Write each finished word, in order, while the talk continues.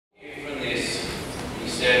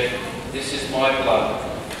This is my blood,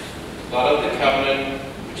 the blood of the covenant,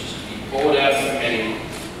 which is to be poured out for many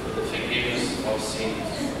for the forgiveness of sins.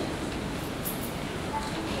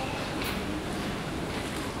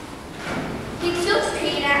 He took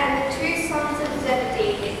Peter and the two sons of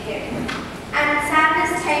Zebedee with him, and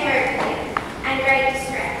sadness came over him, and great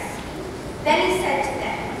distress. Then he said to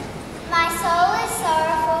them, My soul is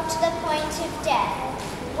sorrowful to the point of death.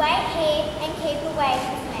 Wait here and keep away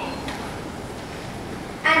with me.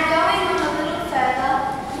 And going on a little further,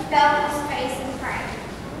 he fell on his face and prayed.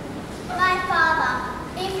 My Father,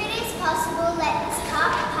 if it is possible, let this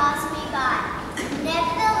cup pass me by.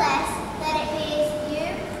 Nevertheless, let it be as you,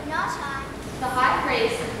 not I. The high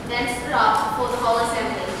priest then stood up before the whole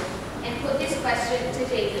assembly and put this question to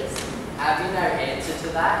Jesus. Have you no answer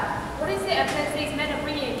to that? What is the evidence these men are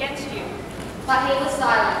bringing against you? But he was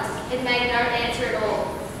silent and made no answer at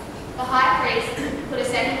all. The high priest put a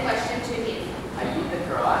second question to him. Are you the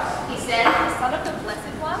Christ? He said, The Son of the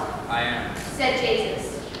Blessed One? I am. Said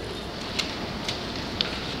Jesus.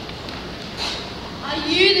 Are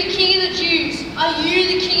you the King of the Jews? Are you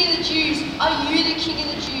the King of the Jews? Are you the King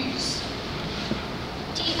of the Jews?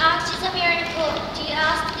 Do you ask this of your own accord? Do you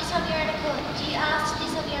ask this of your own accord? Do you ask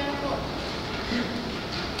this of your own accord?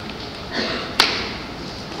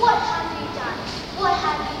 What have you done? What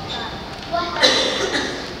have you done? What have you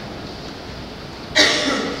done?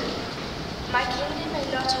 My kingdom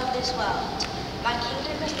is not of this world. My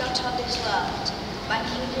kingdom is not of this world. My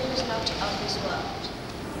kingdom is not of this world.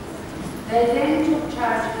 They then took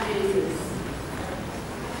charge of Jesus,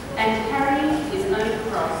 and carrying his own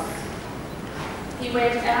cross, he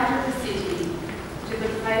went out of the city to the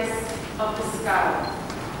place of the skull,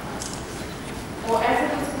 or as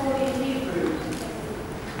it was called in Hebrew,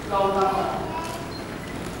 Golgotha.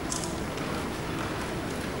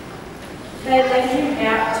 They led him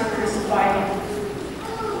out to crucify him.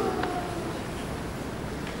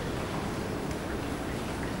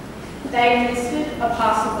 They enlisted a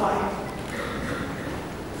passerby,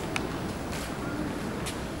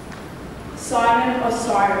 Simon or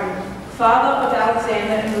Cyrene, father of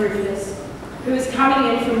Alexander and Rufus, who was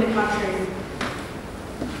coming in from the country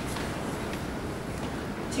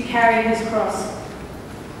to carry his cross.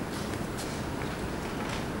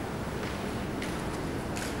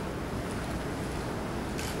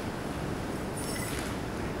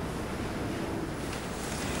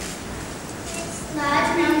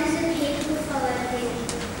 Large numbers of people followed him,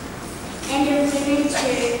 and of women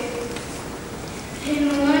too, who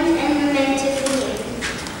mourned and lamented for him.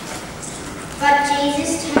 But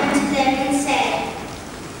Jesus turned to them and said,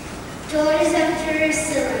 Daughters of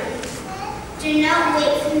Jerusalem, do not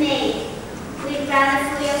weep for me, weep rather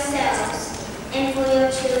for yourselves and for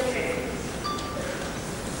your children.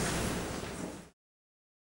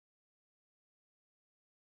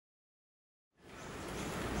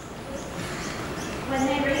 When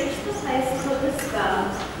they reached the place called the Skull,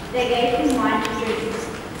 they gave him wine to drink,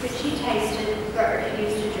 which he tasted but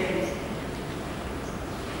refused to drink.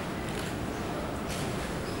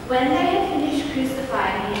 When they had finished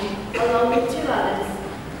crucifying him, along with two others,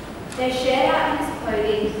 they shared out his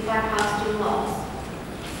clothing by casting lots.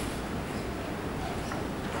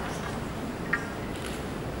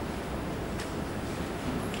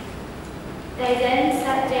 They then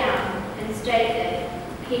sat down and stayed there,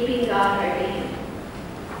 keeping guard over him.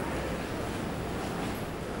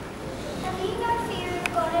 Have you no fear of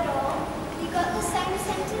God at all? You got the same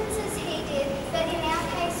sentence as he did, but in our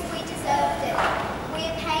case we deserved it. We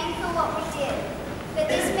are paying for what we did. But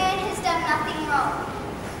this man has done nothing wrong.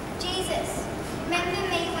 Jesus, remember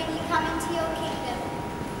me when you come into your kingdom.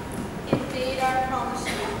 Indeed, I promise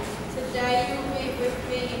you, today you will be with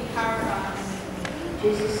me in paradise.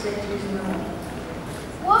 Jesus said to his mother,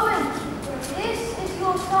 Woman, this is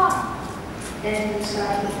your son. then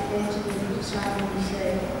to the disciple he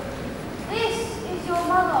said, This is your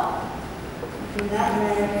mother. From that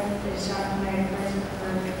moment, the disciple made a pleasant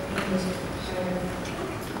home in his servant.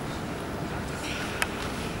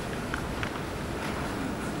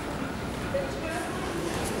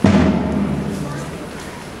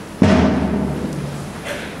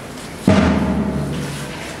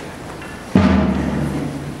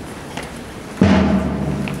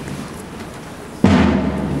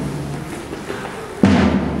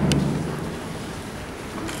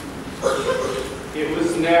 It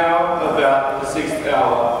was now about the 6th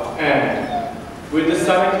hour, and, with the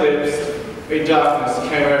sun eclipsed, a darkness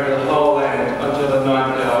came over the whole land until the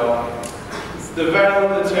 9th hour. The veil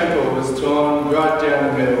of the temple was torn right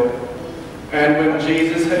down the middle, and when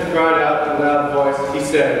Jesus had cried out in a loud voice, he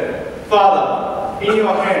said, Father, in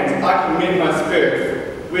your hands I commit my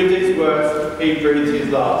spirit. With these words, he breathed his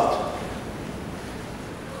last.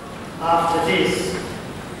 After this,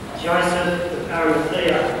 Joseph of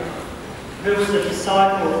Arimathea, who was a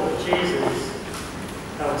disciple of Jesus,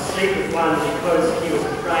 a secret one because he was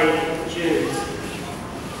afraid of the Jews,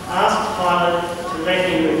 asked Pilate to let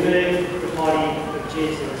him remove the body of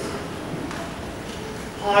Jesus.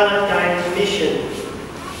 Pilate gave permission,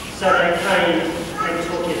 so they came and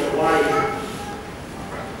took it away.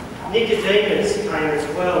 Nicodemus came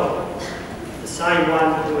as well, the same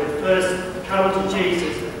one who had first come to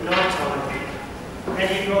Jesus at night time, and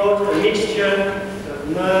he brought a mixture of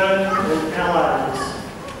myrrh and aloes,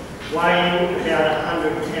 weighing about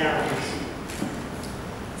 100 pounds.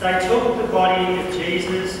 They took the body of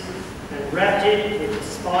Jesus and wrapped it with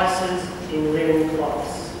spices in linen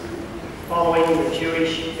cloths, following the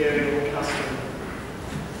Jewish burial custom.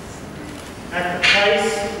 At the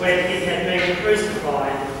place where he had been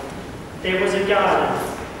crucified, there was a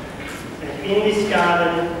garden, and in this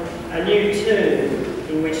garden a new tomb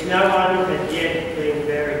in which no one had yet been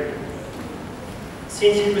buried.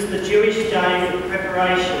 Since it was the Jewish day of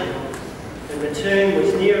preparation and the tomb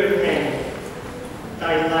was near at hand,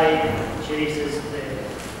 they laid Jesus there.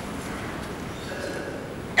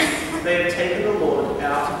 They have taken the Lord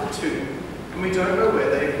out of the tomb, and we don't know where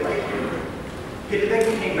they have laid him. Peter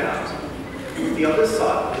then came out with the other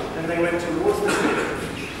disciple, and they went towards the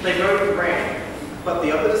tomb. They both ran, but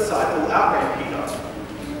the other disciple outran Peter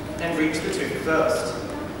and reached the tomb first.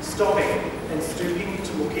 Stopping and stooping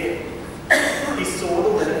to look in, he saw the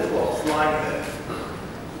linen cloths lying there,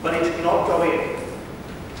 but he did not go in.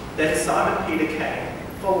 Then Simon Peter came,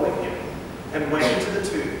 following him, and went into the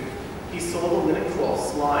tomb. He saw the linen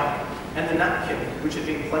cloths lying, and the napkin which had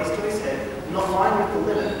been placed on his head, not lying with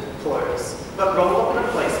the linen clothes, but rolled up in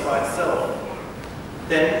a place by itself.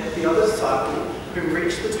 Then the other disciple, who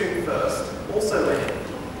reached the tomb first, also went in,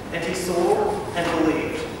 and he saw and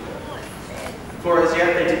believed. For as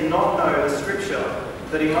yet they did not know the scripture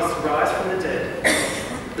that he must rise from the dead.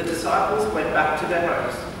 The disciples went back to their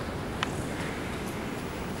homes.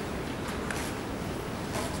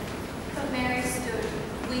 But Mary stood,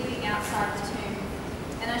 weeping outside the tomb.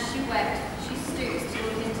 And as she wept, she stooped to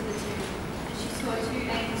look into the tomb, and she saw two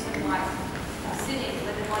angels in white, sitting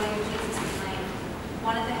where the body of Jesus was laid,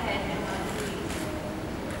 one at the head and one at the feet.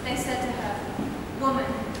 They said to her, "Woman,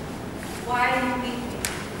 why are you weeping?"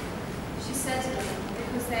 She said to them,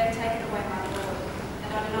 "Because they have taken away my Lord, and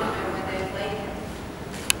I do not know where they have laid him."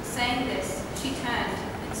 Saying this, she turned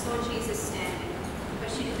and saw Jesus standing, but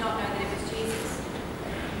she did not know that it was Jesus.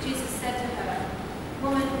 Jesus said to her,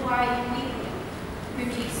 "Woman, why are you weeping? Whom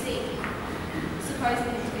do you seek?"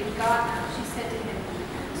 Supposing him to be the gardener, she said to him,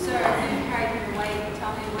 "Sir, you carried him away.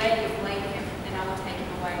 Tell me where you have laid him, and I will take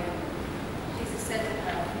him away." Jesus said to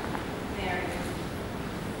her, "Mary."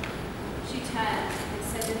 She turned and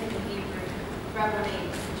said to him in Hebrew, "Rabboni,"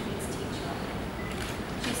 which means teacher.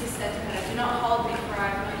 Jesus said to her, "Do not hold me, for I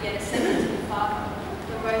have not yet ascended to the Father,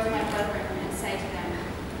 but go to my brethren and say to them,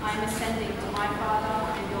 I am ascending to my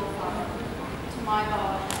Father and your Father, to my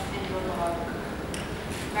God and your God."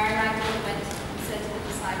 Mary Magdalene went and said to the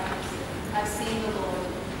disciples, "I have seen the Lord,"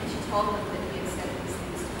 and she told them that